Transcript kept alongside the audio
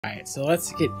Alright, so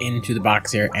let's get into the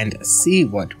box here and see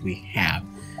what we have.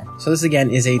 So this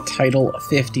again is a Tidal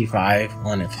 55,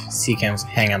 one of Seachem's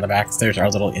hang on the backs. There's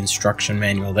our little instruction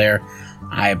manual there.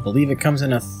 I believe it comes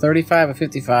in a 35, a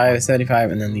 55, a 75,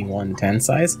 and then the 110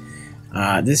 size.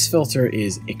 This filter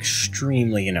is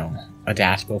extremely,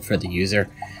 adaptable for the user.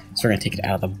 So we're going to take it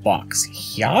out of the box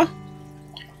here.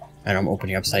 And I'm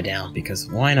opening upside down because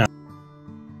why not?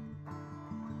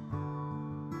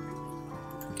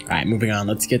 Alright, moving on.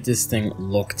 Let's get this thing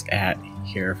looked at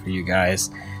here for you guys.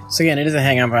 So again, it is a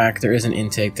hang-on back. There is an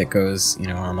intake that goes,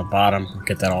 on the bottom. We'll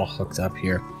get that all hooked up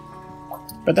here.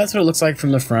 But that's what it looks like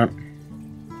from the front.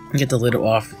 Get the lid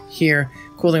off here.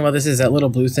 Cool thing about this is that little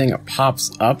blue thing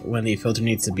pops up when the filter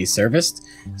needs to be serviced.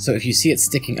 So if you see it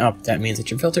sticking up, that means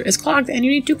that your filter is clogged and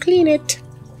you need to clean it.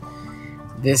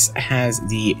 This has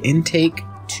the intake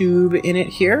tube in it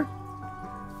here.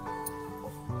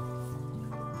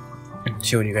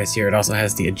 Showing you guys here, it also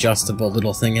has the adjustable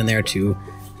little thing in there to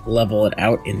level it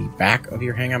out in the back of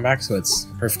your hang-on back, so it's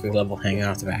perfectly level hanging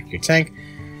off the back of your tank.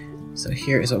 So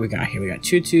here is what we got here. We got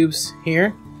two tubes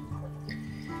here.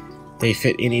 They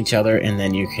fit in each other, and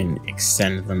then you can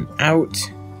extend them out.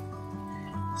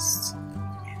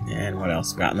 And then what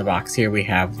else we got in the box here? We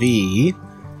have the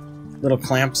little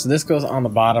clamp. So this goes on the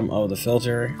bottom of the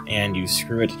filter, and you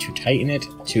screw it to tighten it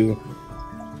to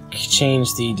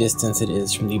change the distance it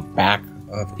is from the back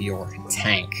of your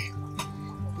tank.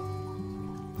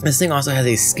 This thing also has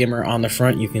a skimmer on the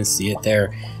front. You can see it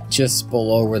there just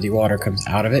below where the water comes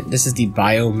out of it. This is the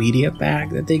biomedia bag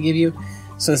that they give you.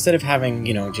 So instead of having,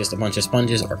 just a bunch of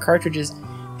sponges or cartridges,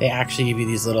 they actually give you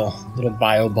these little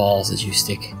bio balls that you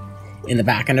stick in the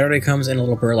back. And it already comes in a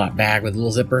little burlap bag with a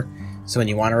little zipper. So when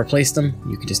you want to replace them,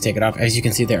 you can just take it off. As you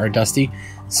can see, they are dusty.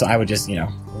 So I would just,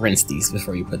 rinse these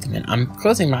before you put them in. I'm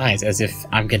closing my eyes as if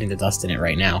I'm getting the dust in it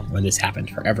right now when this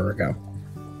happened forever ago.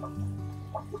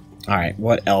 Alright,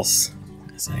 what else?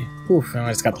 Oof, I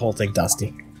just got the whole thing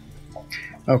dusty.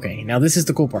 Okay, now this is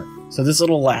the cool part. So this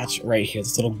little latch right here,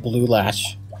 this little blue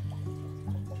latch,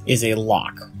 is a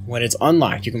lock. When it's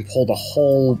unlocked, you can pull the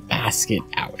whole basket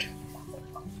out.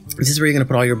 This is where you're going to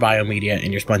put all your biomedia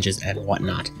and your sponges and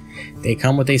whatnot. They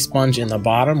come with a sponge in the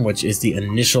bottom, which is the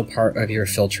initial part of your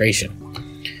filtration.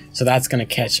 So that's going to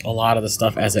catch a lot of the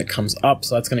stuff as it comes up.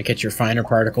 So that's going to catch your finer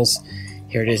particles.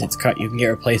 Here it is, it's cut. You can get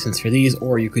replacements for these,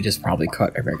 or you could just probably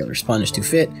cut a regular sponge to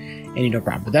fit, and you no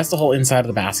problem. But that's the whole inside of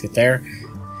the basket there.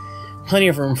 Plenty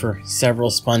of room for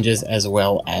several sponges as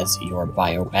well as your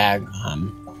bio bag.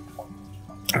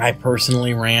 I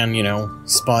personally ran,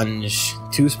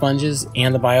 two sponges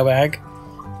and the bio bag.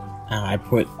 I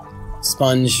put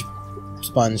sponge,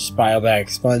 bio bag,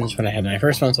 sponge when I had my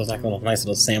first one, so it's like a nice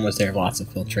little sandwich there of lots of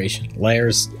filtration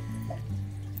layers.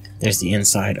 There's the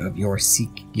inside of your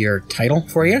Tidal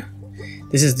for you.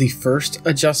 This is the first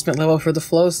adjustment level for the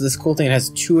flow, so this cool thing, it has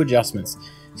two adjustments.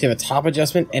 So you have a top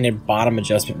adjustment and a bottom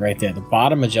adjustment right there. The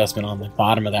bottom adjustment on the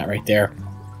bottom of that right there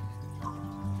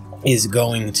is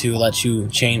going to let you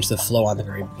change the flow on the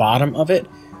very bottom of it,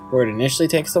 where it initially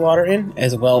takes the water in,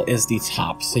 as well as the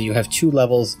top. So you have two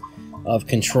levels of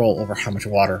control over how much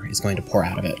water is going to pour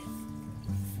out of it.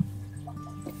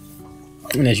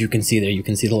 And as you can see there, you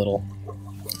can see the little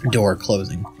door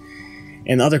closing.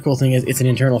 And the other cool thing is it's an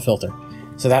internal filter.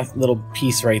 So that little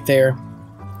piece right there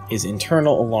is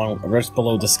internal along just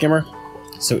below the skimmer.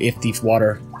 So if the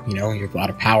water, you're out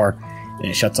of power and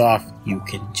it shuts off, you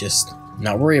can just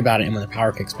not worry about it, and when the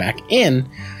power kicks back in,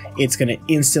 it's going to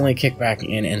instantly kick back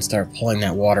in and start pulling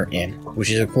that water in, which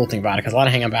is a cool thing about it, because a lot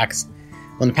of hang-on backs,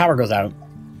 when the power goes out,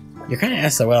 you're kind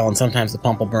of SOL, and sometimes the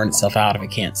pump will burn itself out if it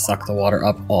can't suck the water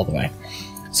up all the way.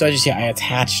 So I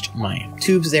attached my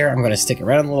tubes there. I'm going to stick it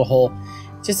right in the little hole.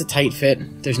 Just a tight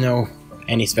fit. There's no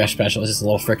any special, it's just a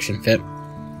little friction fit.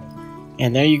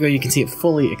 And there you go, you can see it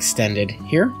fully extended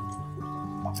here.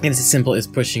 And it's as simple as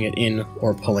pushing it in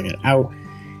or pulling it out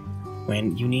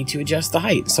when you need to adjust the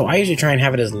height. So I usually try and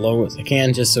have it as low as I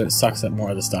can, just so it sucks up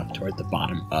more of the stuff toward the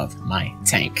bottom of my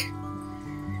tank.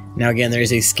 Now again, there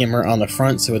is a skimmer on the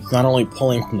front, so it's not only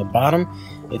pulling from the bottom,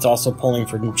 it's also pulling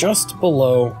from just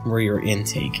below where your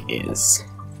intake is.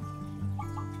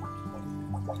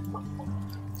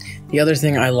 The other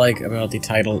thing I like about the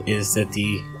Tidal is that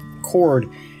the cord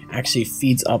actually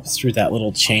feeds up through that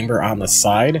little chamber on the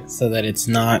side, so that it's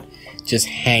not just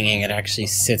hanging. It actually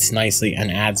sits nicely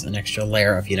and adds an extra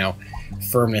layer of,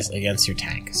 firmness against your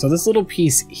tank. So this little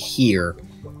piece here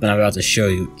that I'm about to show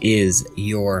you is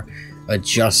your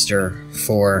adjuster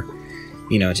for,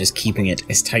 just keeping it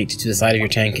as tight to the side of your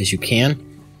tank as you can.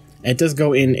 It does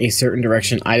go in a certain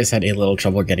direction. I just had a little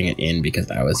trouble getting it in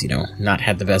because I was, not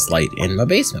had the best light in my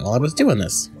basement while I was doing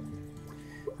this.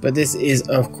 But this is,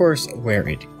 of course, where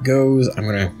it goes. I'm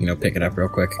gonna, pick it up real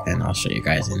quick, and I'll show you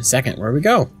guys in a second where we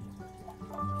go.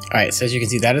 Alright, so as you can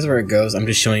see, that is where it goes. I'm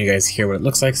just showing you guys here what it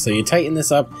looks like. So you tighten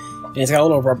this up, and it's got a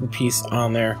little rubber piece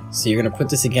on there. So you're gonna put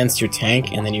this against your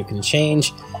tank, and then you can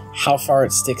change how far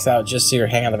it sticks out just so your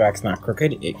hang on the back's not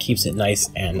crooked. It keeps it nice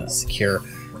and secure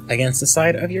against the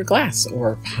side of your glass,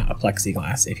 or a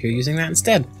plexiglass if you're using that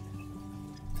instead.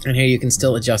 And here you can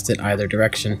still adjust it either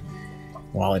direction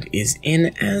while it is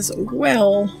in as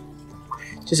well.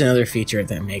 Just another feature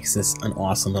that makes this an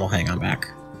awesome little hang on back.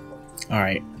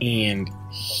 Alright, and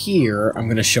here I'm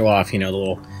going to show off,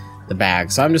 the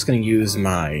bag. So I'm just going to use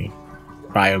my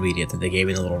biomedia that they gave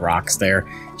me, the little rocks there.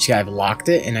 See, I've locked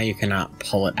it, and now you cannot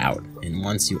pull it out. And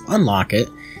once you unlock it,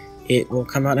 it will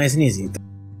come out nice and easy.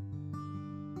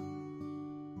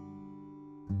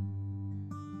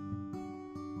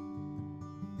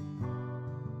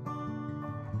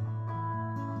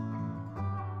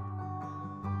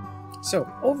 So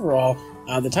overall,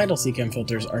 the Tidal Seachem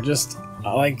filters are just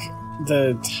like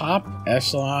the top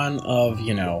echelon of,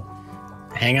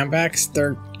 hang-on backs.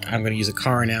 I'm going to use a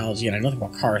car analogy, and I know nothing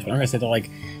about cars, but I'm going to say they're like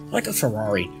a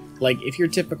Ferrari. Like, if your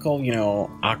typical,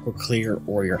 Aqua Clear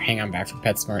or your hang-on back for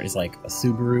PetSmart is like a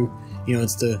Subaru,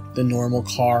 it's the normal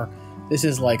car. This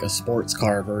is like a sports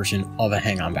car version of a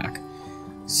hang-on back.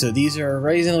 So these are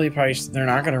reasonably priced. They're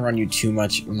not going to run you too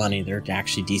much money. They're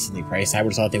actually decently priced. I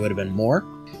would have thought they would have been more.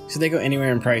 So they go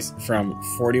anywhere in price from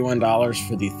 $41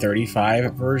 for the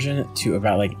 35 version to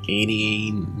about like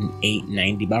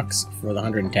 $88-90 for the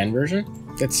 110 version.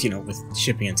 That's, with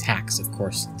shipping and tax, of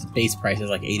course. The base price is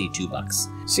like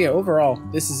 $82. So yeah, overall,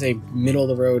 this is a middle of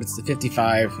the road. It's the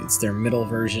 55. It's their middle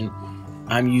version.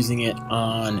 I'm using it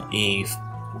on a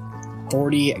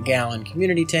 40-gallon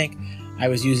community tank. I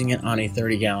was using it on a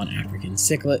 30-gallon African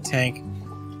cichlid tank,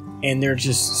 and they're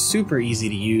just super easy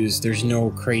to use. There's no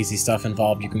crazy stuff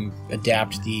involved. You can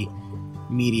adapt the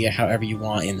media however you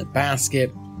want in the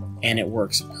basket, and it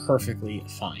works perfectly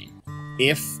fine.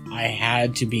 If I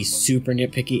had to be super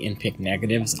nitpicky and pick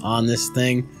negatives on this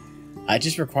thing, it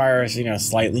just requires,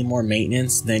 slightly more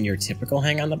maintenance than your typical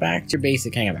hang on the back, your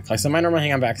basic hang on back. Like, so my normal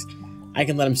hang on backs, I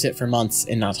can let them sit for months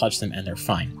and not touch them, and they're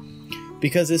fine.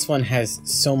 Because this one has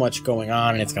so much going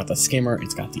on, and it's got the skimmer,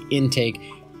 it's got the intake,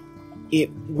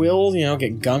 it will,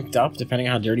 get gunked up depending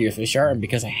on how dirty your fish are. And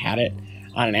because I had it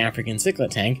on an African cichlid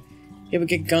tank, it would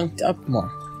get gunked up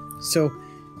more. So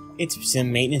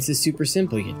maintenance is super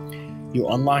simple. You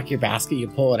unlock your basket, you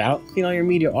pull it out, clean all your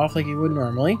media off like you would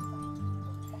normally,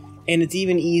 and it's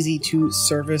even easy to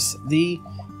service the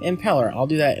impeller. I'll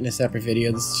do that in a separate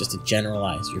video. This is just a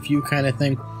generalized review kind of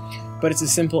thing. But it's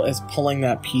as simple as pulling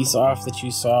that piece off that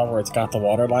you saw where it's got the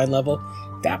water line level.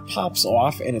 That pops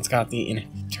off, and it's got the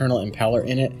internal impeller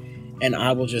in it. And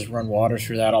I will just run water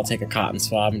through that. I'll take a cotton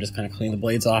swab and just kind of clean the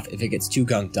blades off if it gets too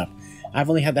gunked up. I've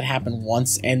only had that happen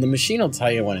once, and the machine will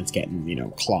tell you when it's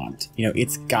getting, clogged.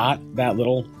 It's got that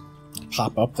little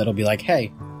pop-up that'll be like,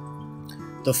 hey,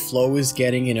 the flow is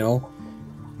getting,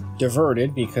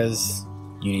 diverted because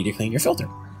you need to clean your filter.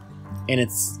 And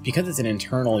it's because it's an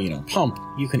internal, pump,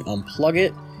 you can unplug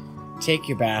it, take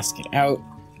your basket out,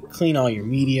 clean all your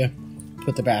media,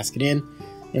 put the basket in,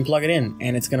 and plug it in.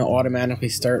 And it's going to automatically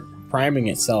start priming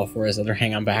itself, whereas other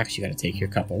hang-on backs, you got to take your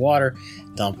cup of water,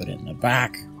 dump it in the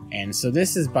back. And so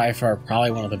this is by far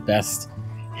probably one of the best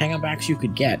hang-on backs you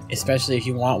could get, especially if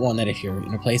you want one that if you're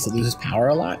in a place that loses power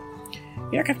a lot, you're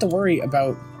not going to have to worry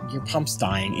about your pumps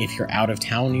dying if you're out of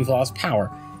town and you've lost power.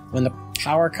 When the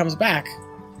power comes back,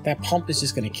 that pump is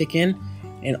just going to kick in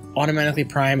and automatically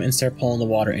prime and start pulling the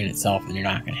water in itself, and you're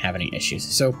not going to have any issues.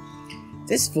 So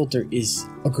this filter is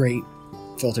a great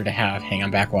filter to have hang-on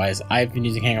back wise. I've been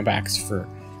using hang-on backs for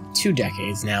 2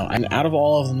 decades now, and out of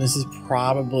all of them, this is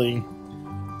probably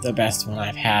the best one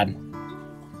I've had.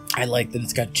 I like that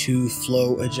it's got 2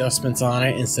 flow adjustments on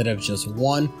it instead of just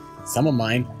one. Some of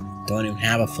mine don't even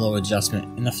have a flow adjustment,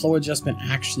 and the flow adjustment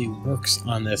actually works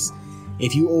on this.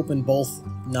 If you open both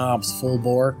knobs full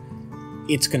bore,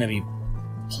 it's going to be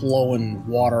flowing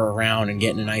water around and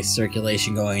getting a nice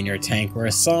circulation going in your tank,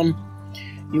 whereas some,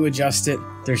 you adjust it,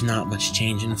 there's not much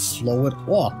change in flow at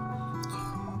all.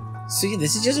 So yeah,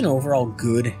 this is just an overall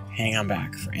good hang-on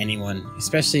back for anyone,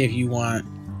 especially if you want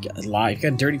a lot. You've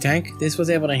got a dirty tank. This was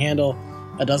able to handle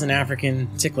a dozen African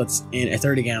cichlids in a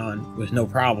 30-gallon with no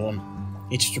problem.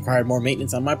 It just required more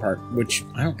maintenance on my part, which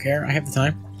I don't care. I have the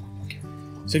time.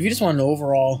 So if you just want an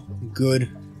overall good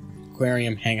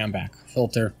aquarium hang-on back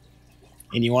filter,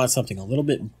 and you want something a little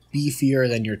bit beefier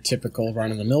than your typical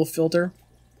run-of-the-mill filter,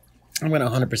 I'm going to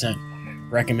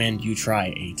 100% recommend you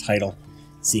try a Tidal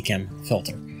Seachem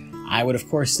filter. I would, of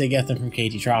course, say get them from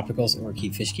KT Tropicals or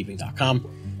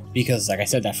keepfishkeeping.com because, like I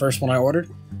said, that first one I ordered,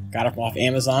 got it off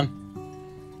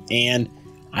Amazon, and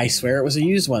I swear it was a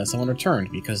used one that someone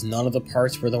returned because none of the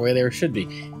parts were the way they should be.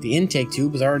 The intake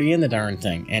tube was already in the darn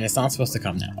thing, and it's not supposed to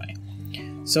come that way.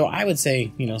 So I would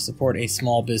say, you know, support a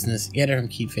small business. Get it from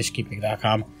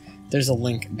keepfishkeeping.com. There's a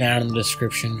link down in the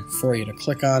description for you to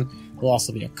click on. There'll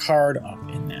also be a card up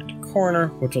in that corner,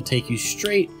 which will take you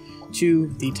straight to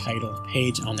the title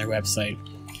page on their website.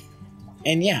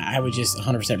 And yeah, I would just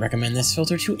 100% recommend this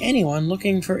filter to anyone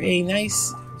looking for a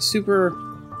nice, super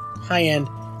high-end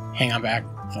hang-on-back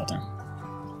filter.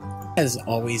 As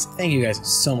always, thank you guys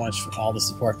so much for all the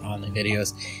support on the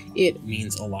videos. It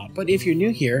means a lot. But if you're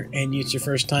new here and it's your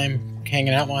first time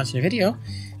hanging out watching a video,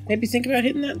 maybe think about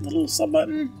hitting that little sub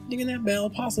button, dinging that bell,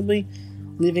 possibly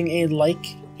leaving a like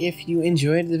if you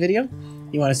enjoyed the video.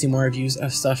 You want to see more reviews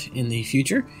of stuff in the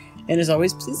future. And as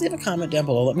always, please leave a comment down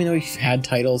below. Let me know if you've had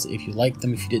titles, if you liked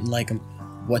them, if you didn't like them,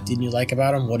 what didn't you like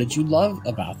about them, what did you love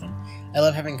about them. I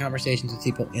love having conversations with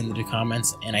people in the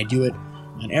comments, and I do it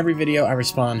on every video. I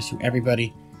respond to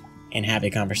everybody and have a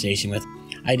conversation with.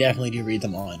 I definitely do read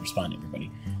them all and respond to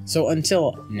everybody. So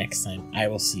until next time, I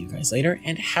will see you guys later,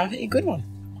 and have a good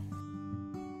one.